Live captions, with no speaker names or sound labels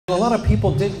A lot of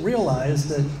people didn't realize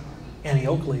that Annie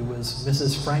Oakley was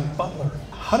Mrs. Frank Butler.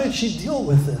 How did she deal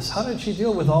with this? How did she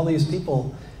deal with all these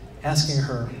people asking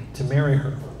her to marry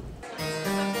her?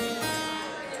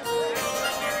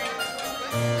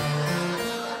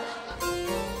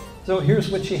 So here's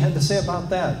what she had to say about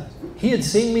that. He had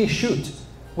seen me shoot.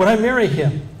 Would I marry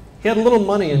him? He had a little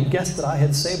money and guessed that I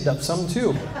had saved up some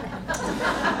too.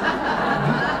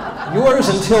 Yours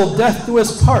until death do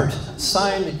us part,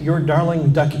 signed your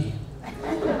darling Ducky.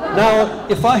 Now,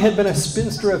 if I had been a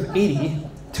spinster of 80,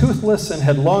 toothless and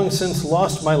had long since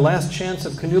lost my last chance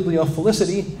of connubial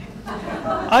felicity,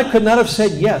 I could not have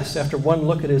said yes after one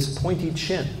look at his pointy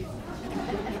chin.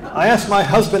 I asked my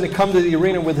husband to come to the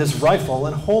arena with his rifle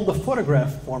and hold the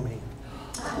photograph for me.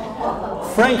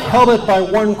 Frank held it by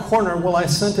one corner while I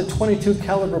sent a .22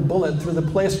 caliber bullet through the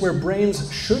place where brains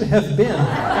should have been.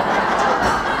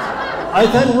 I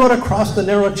then wrote across the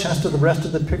narrow chest of the rest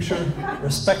of the picture,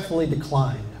 respectfully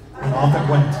declined, and off it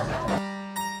went.